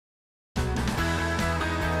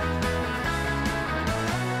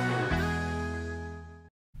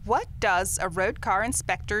What does a road car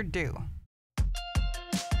inspector do?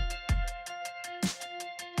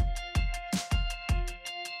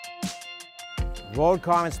 Road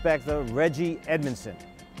car inspector Reggie Edmondson.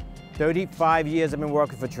 35 years I've been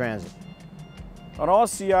working for transit. An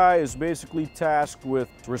RCI is basically tasked with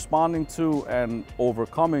responding to and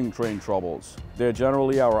overcoming train troubles. They're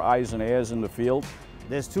generally our eyes and ears in the field.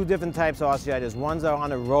 There's two different types of RCI. There's ones that are on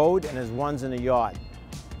the road and there's ones in the yard.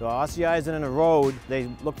 The RCIs that are on the road, they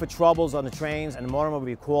look for troubles on the trains, and the motor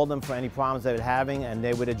would call them for any problems they were having, and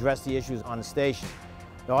they would address the issues on the station.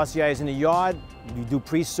 The RCIs in the yard, you do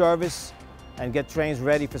pre-service and get trains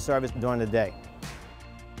ready for service during the day.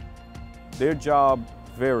 Their job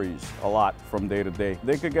varies a lot from day to day.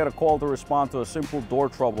 They could get a call to respond to a simple door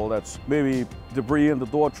trouble that's maybe debris in the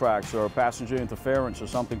door tracks or passenger interference or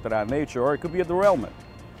something to that nature, or it could be a derailment.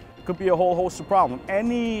 It could be a whole host of problems.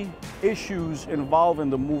 Any issues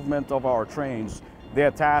involving the movement of our trains,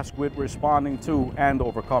 they're tasked with responding to and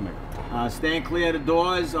overcoming. Stand clear of the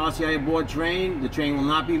doors, RCI aboard train. The train will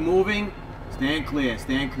not be moving. Stand clear,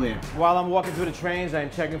 stand clear. While I'm walking through the trains,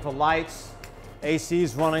 I'm checking for lights. AC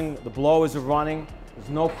is running, the blowers are running. There's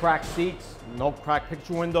no cracked seats, no cracked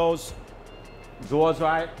picture windows. Doors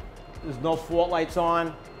right, there's no fault lights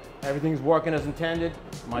on. Everything's working as intended.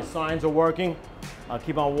 My signs are working. I'll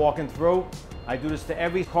keep on walking through. I do this to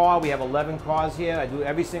every car. We have 11 cars here. I do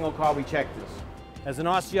every single car, we check this. As an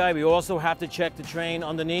RCI, we also have to check the train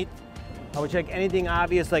underneath. I would check anything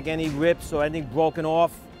obvious, like any rips or anything broken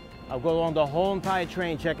off. I'll go along the whole entire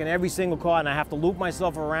train, checking every single car, and I have to loop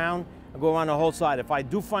myself around and go around the whole side. If I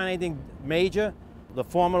do find anything major, the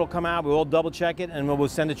foreman will come out, we'll double check it, and we'll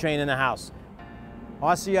send the train in the house.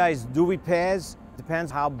 RCIs do repairs.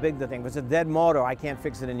 Depends how big the thing. If it's a dead motor, I can't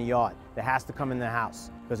fix it in the yard. It has to come in the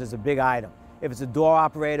house because it's a big item. If it's a door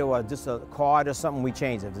operator or just a card or something, we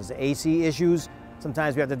change it. If there's AC issues,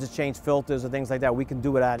 sometimes we have to just change filters or things like that. We can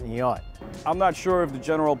do it out in the yard. I'm not sure if the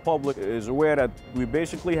general public is aware that we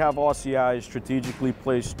basically have RCIs strategically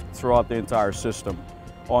placed throughout the entire system,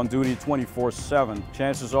 on duty 24/7.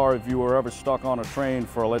 Chances are, if you were ever stuck on a train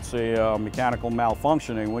for, let's say, mechanical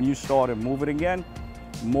malfunctioning, when you started moving again,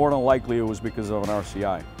 more than likely it was because of an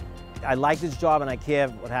RCI. I like this job and I care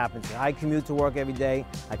what happens. I commute to work every day.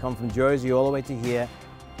 I come from Jersey all the way to here.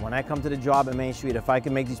 When I come to the job at Main Street, if I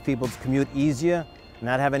can make these people's commute easier,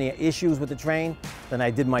 not have any issues with the train, then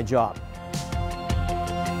I did my job.